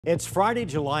It's Friday,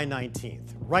 July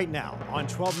 19th. Right now on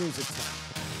 12 News at 10.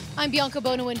 I'm Bianca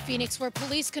Bono in Phoenix, where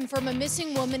police confirm a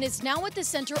missing woman is now at the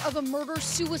center of a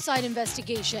murder-suicide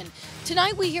investigation.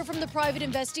 Tonight, we hear from the private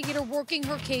investigator working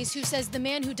her case, who says the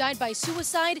man who died by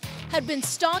suicide had been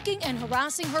stalking and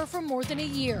harassing her for more than a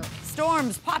year.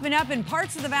 Storms popping up in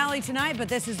parts of the valley tonight, but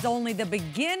this is only the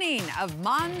beginning of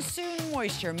monsoon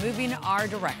moisture moving our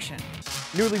direction.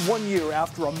 Nearly 1 year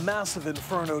after a massive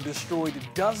inferno destroyed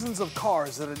dozens of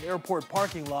cars at an airport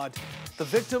parking lot, the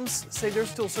victims say they're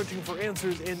still searching for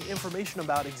answers and information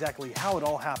about exactly how it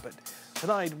all happened.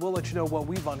 Tonight, we'll let you know what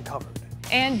we've uncovered.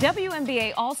 And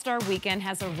WNBA All-Star Weekend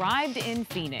has arrived in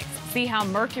Phoenix. See how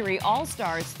Mercury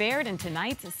All-Stars fared in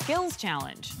tonight's Skills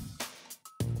Challenge.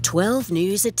 12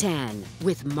 News at 10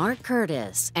 with Mark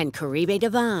Curtis and Caribe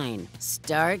Divine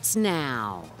starts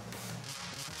now.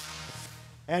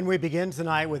 And we begin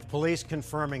tonight with police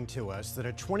confirming to us that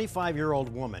a 25-year-old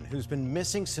woman who's been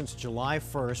missing since July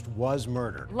 1st was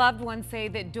murdered. Loved ones say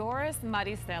that Doris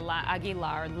Maricela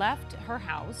Aguilar left her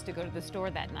house to go to the store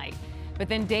that night. But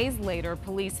then days later,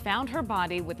 police found her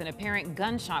body with an apparent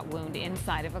gunshot wound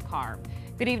inside of a car.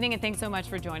 Good evening and thanks so much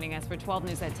for joining us for 12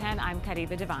 News at 10. I'm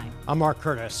Caribe Divine. I'm Mark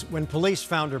Curtis. When police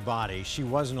found her body, she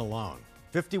wasn't alone.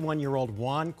 51-year-old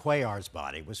Juan Cuellar's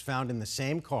body was found in the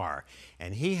same car,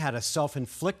 and he had a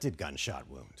self-inflicted gunshot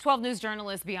wound. 12 News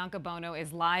journalist Bianca Bono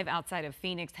is live outside of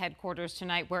Phoenix headquarters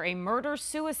tonight, where a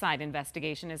murder-suicide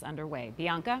investigation is underway.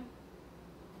 Bianca?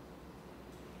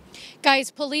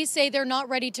 Guys, police say they're not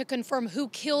ready to confirm who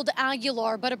killed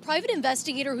Aguilar, but a private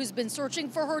investigator who's been searching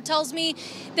for her tells me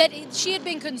that she had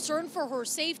been concerned for her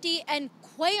safety, and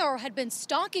Cuellar had been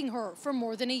stalking her for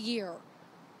more than a year.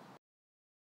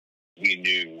 We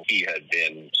knew he had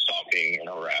been stalking and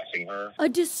harassing her. A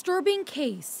disturbing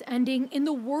case ending in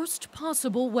the worst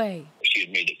possible way. She had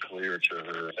made it clear to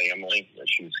her family that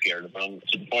she was scared of him,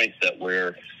 to the point that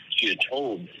where she had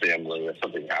told family if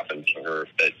something happened to her,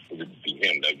 that it would be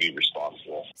him that would be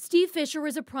responsible. Steve Fisher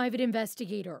is a private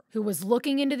investigator who was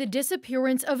looking into the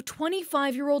disappearance of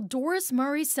 25-year-old Doris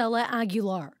Maricela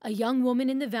Aguilar, a young woman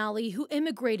in the valley who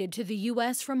immigrated to the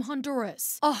U.S. from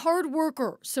Honduras. A hard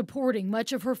worker supporting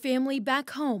much of her family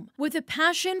back home with a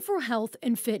passion for health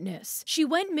and fitness. She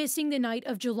went missing the night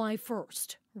of July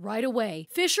 1st. Right away,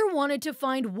 Fisher wanted to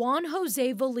find Juan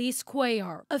Jose Valise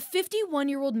Cuellar, a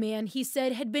 51-year-old man he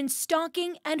said had been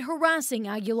stalking and harassing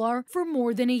Aguilar for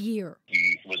more than a year.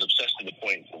 He was obsessed to the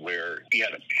point where he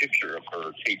had a picture of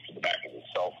her taped to the back of his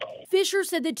cell phone. Fisher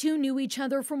said the two knew each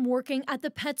other from working at the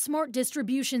PetSmart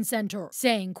distribution center,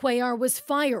 saying Cuellar was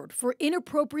fired for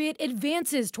inappropriate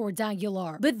advances towards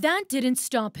Aguilar, but that didn't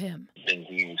stop him. Then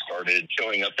he started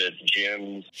showing up at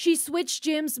gyms. She switched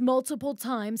gyms multiple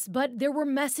times, but there were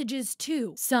messages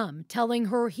too, some telling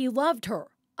her he loved her.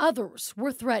 Others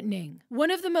were threatening. One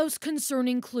of the most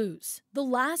concerning clues, the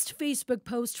last Facebook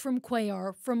post from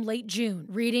Cuellar from late June,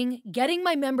 reading, "Getting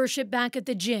my membership back at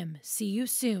the gym. See you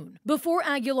soon." Before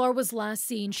Aguilar was last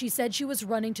seen, she said she was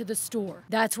running to the store.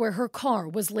 That's where her car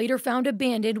was later found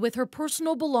abandoned with her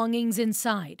personal belongings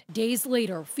inside. Days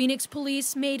later, Phoenix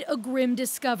police made a grim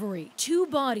discovery. 2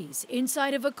 bodies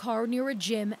inside of a car near a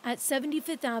gym at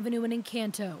 75th Avenue and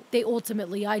Encanto. They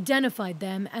ultimately identified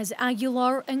them as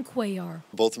Aguilar and Cuellar.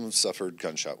 Both of them suffered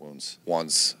gunshot wounds.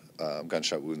 One's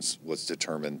gunshot wounds was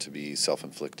determined to be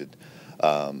self-inflicted,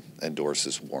 and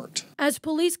Doris's weren't. As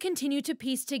police continue to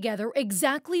piece together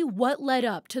exactly what led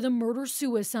up to the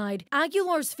murder-suicide,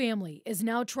 Aguilar's family is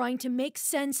now trying to make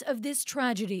sense of this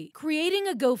tragedy, creating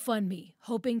a GoFundMe,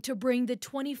 hoping to bring the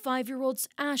 25-year-old's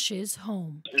ashes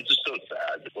home. It's just so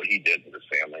sad what he did to the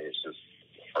family. It's just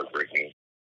heartbreaking.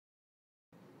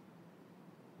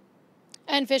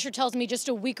 And Fisher tells me just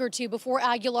a week or two before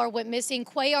Aguilar went missing,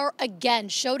 Cuellar again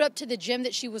showed up to the gym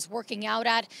that she was working out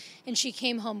at, and she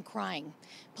came home crying.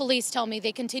 Police tell me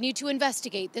they continue to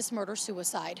investigate this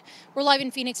murder-suicide. We're live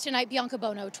in Phoenix tonight. Bianca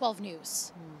Bono, 12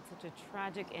 News. Such a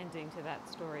tragic ending to that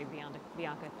story,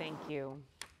 Bianca. Thank you.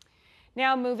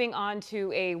 Now moving on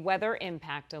to a weather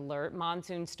impact alert.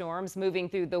 Monsoon storms moving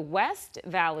through the West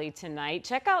Valley tonight.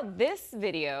 Check out this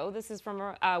video. This is from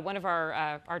one of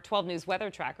our 12 News weather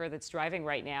tracker that's driving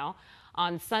right now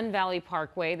on Sun Valley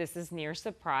Parkway. This is near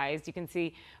Surprise. You can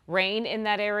see rain in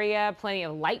that area, plenty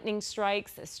of lightning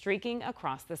strikes streaking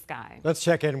across the sky. Let's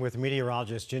check in with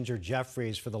meteorologist Ginger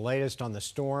Jeffries for the latest on the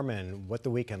storm and what the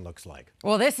weekend looks like.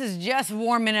 Well, this is just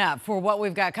warming up for what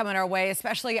we've got coming our way,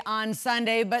 especially on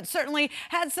Sunday, but certainly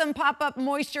had some pop-up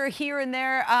moisture here and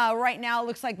there. Right now, it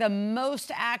looks like the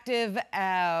most active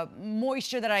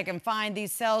moisture that I can find.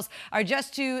 These cells are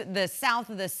just to the south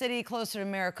of the city, closer to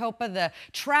Maricopa. The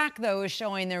track, though, photos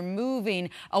showing they're moving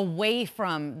away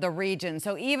from the region.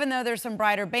 So even though there's some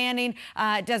brighter banding,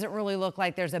 it doesn't really look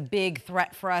like there's a big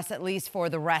threat for us, at least for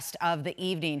the rest of the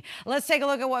evening. Let's take a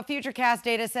look at what Futurecast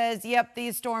data says. Yep,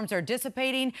 these storms are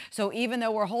dissipating. So even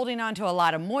though we're holding on to a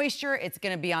lot of moisture, it's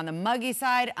going to be on the muggy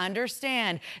side.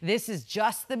 Understand, this is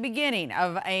just the beginning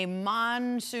of a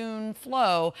monsoon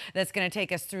flow that's going to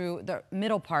take us through the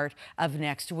middle part of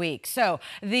next week. So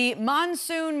the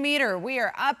monsoon meter, we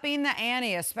are upping the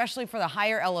ante, especially for the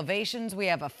higher elevations. We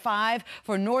have a 5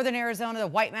 for northern Arizona, the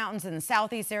White Mountains, and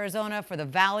southeast Arizona. For the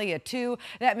valley, a 2.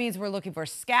 That means we're looking for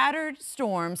scattered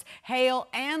storms, hail,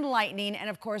 and lightning. And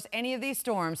of course, any of these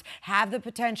storms have the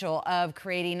potential of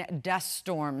creating dust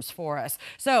storms for us.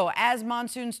 So as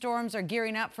monsoon storms are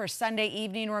gearing up for Sunday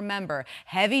evening, remember,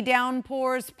 heavy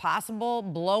downpours, possible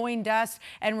blowing dust,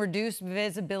 and reduced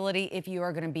visibility if you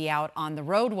are going to be out on the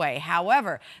roadway.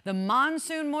 However, the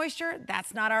monsoon moisture,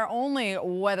 that's not our only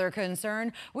weather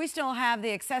concern. We still have the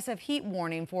excessive heat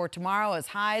warning for tomorrow, as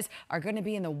highs are going to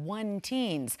be in the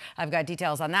 1-teens. I've got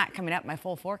details on that coming up. My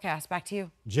full forecast. Back to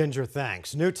you. Ginger,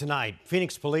 thanks. New tonight,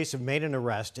 Phoenix police have made an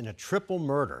arrest in a triple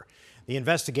murder. The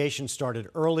investigation started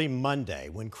early Monday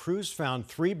when crews found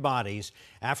 3 bodies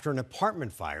after an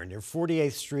apartment fire near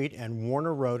 48th Street and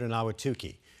Warner Road in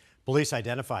Ahwatukee. Police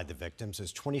identified the victims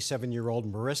as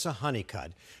 27-year-old Marissa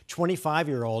Honeycutt,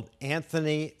 25-year-old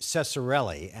Anthony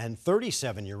Cesarelli, and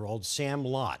 37-year-old Sam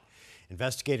Lott.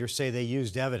 Investigators say they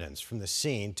used evidence from the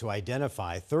scene to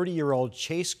identify 30-year-old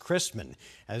Chase Christman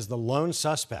as the lone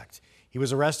suspect. He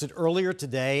was arrested earlier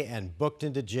today and booked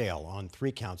into jail on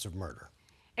 3 counts of murder.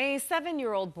 A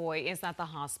 7-year-old boy is at the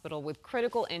hospital with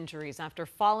critical injuries after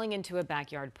falling into a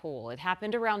backyard pool. It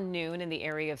happened around noon in the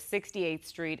area of 68th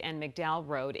Street and McDowell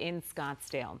Road in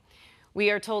Scottsdale.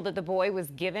 We are told that the boy was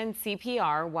given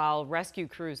CPR while rescue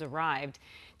crews arrived.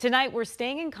 Tonight, we're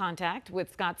staying in contact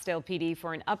with Scottsdale PD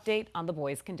for an update on the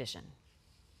boy's condition.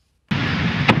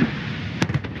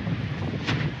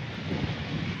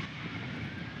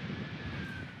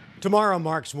 Tomorrow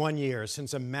marks 1 year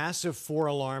since a massive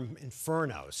 4-alarm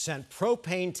inferno sent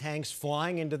propane tanks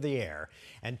flying into the air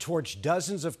and torched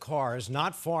dozens of cars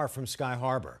not far from Sky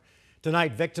Harbor.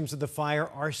 Tonight, victims of the fire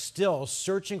are still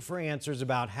searching for answers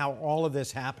about how all of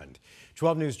this happened.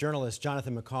 12 News journalist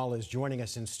Jonathan McCall is joining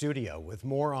us in studio with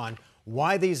more on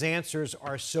why these answers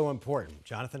are so important.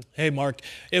 Jonathan? Hey, Mark.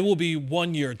 It will be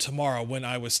 1 year tomorrow when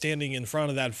I was standing in front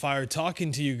of that fire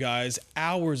talking to you guys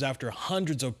hours after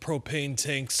hundreds of propane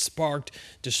tanks sparked,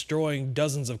 destroying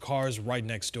dozens of cars right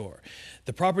next door.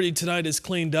 The property tonight is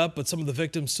cleaned up, but some of the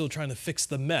victims still trying to fix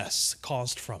the mess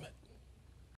caused from it.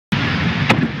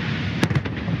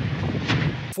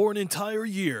 For an entire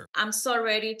year, I'm so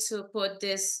ready to put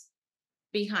this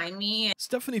behind me.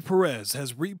 Stephanie Perez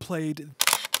has replayed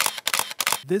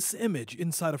this image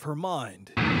inside of her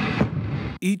mind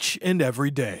each and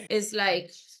every day. It's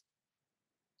like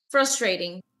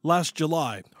frustrating. Last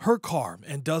July, her car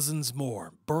and dozens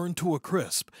more burned to a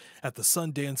crisp at the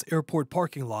Sundance Airport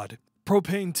parking lot.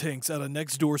 Propane tanks at a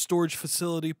next-door storage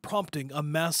facility prompting a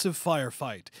massive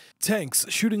firefight. Tanks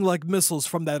shooting like missiles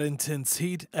from that intense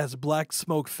heat as black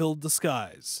smoke filled the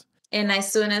skies. And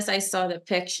as soon as I saw the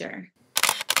picture,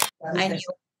 I knew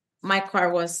my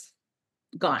car was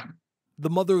gone.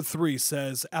 The mother of 3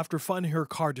 says after finding her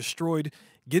car destroyed,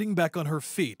 getting back on her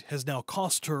feet has now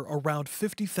cost her around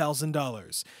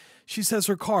 $50,000. She says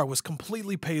her car was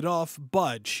completely paid off,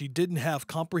 but she didn't have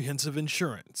comprehensive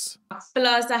insurance.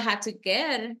 Plus, I had to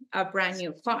get a brand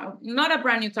new car. Not a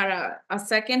brand new car, a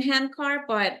second-hand car,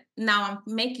 but now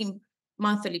I'm making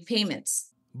monthly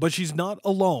payments. But she's not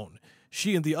alone.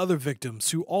 She and the other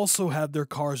victims who also had their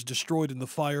cars destroyed in the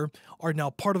fire are now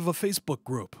part of a Facebook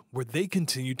group where they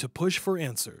continue to push for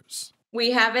answers.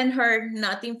 We haven't heard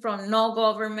nothing from no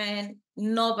government,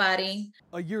 nobody.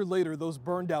 A year later, those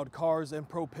burned out cars and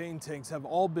propane tanks have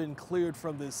all been cleared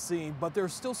from this scene, but there are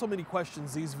still so many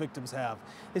questions these victims have.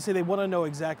 They say they want to know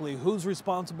exactly who's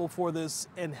responsible for this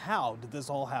and how did this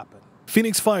all happen.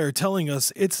 Phoenix Fire telling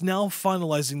us it's now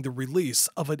finalizing the release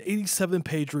of an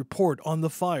 87-page report on the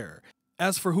fire.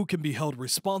 As for who can be held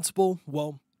responsible,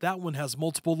 well, that one has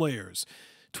multiple layers.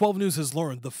 12 News has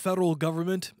learned the federal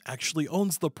government actually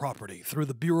owns the property through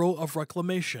the Bureau of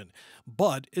Reclamation,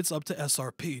 but it's up to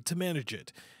SRP to manage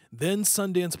it. Then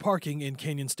Sundance Parking and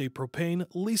Canyon State Propane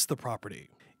lease the property.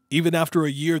 Even after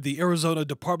a year, the Arizona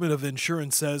Department of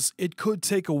Insurance says it could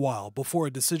take a while before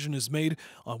a decision is made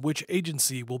on which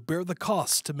agency will bear the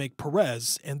costs to make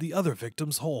Perez and the other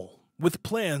victims whole. With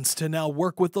plans to now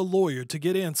work with a lawyer to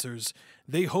get answers,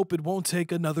 they hope it won't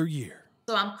take another year.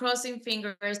 So I'm crossing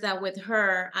fingers that with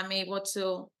her, I'm able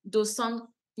to do some,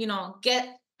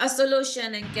 get a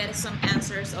solution and get some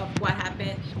answers of what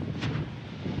happened.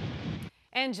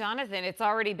 And Jonathan, it's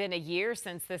already been a year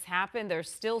since this happened. There's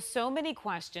still so many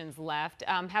questions left.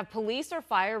 Have police or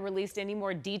fire released any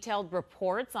more detailed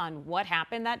reports on what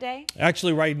happened that day?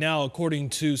 Actually, right now,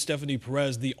 according to Stephanie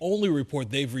Perez, the only report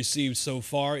they've received so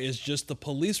far is just the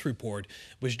police report,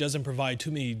 which doesn't provide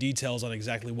too many details on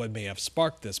exactly what may have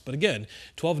sparked this. But again,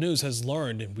 12 News has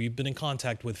learned, and we've been in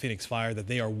contact with Phoenix Fire, that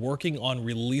they are working on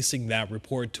releasing that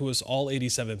report to us, all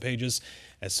 87 pages.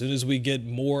 As soon as we get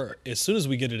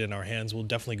it in our hands, we'll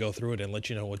definitely go through it and let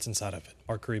you know what's inside of it.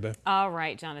 Mark Caribe. All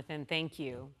right, Jonathan, thank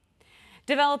you.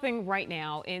 Developing right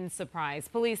now in Surprise,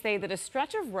 police say that a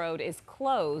stretch of road is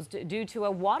closed due to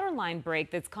a water line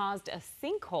break that's caused a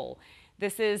sinkhole.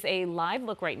 This is a live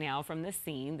look right now from the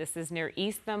scene. This is near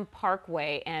Eastham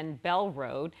Parkway and Bell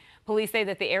Road. Police say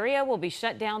that the area will be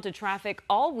shut down to traffic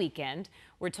all weekend.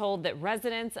 We're told that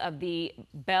residents of the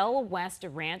Bell West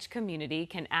Ranch community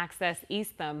can access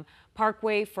Eastham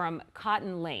Parkway from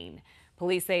Cotton Lane.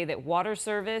 Police say that water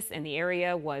service in the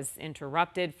area was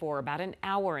interrupted for about an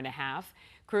hour and a half.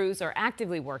 Crews are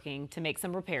actively working to make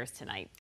some repairs tonight.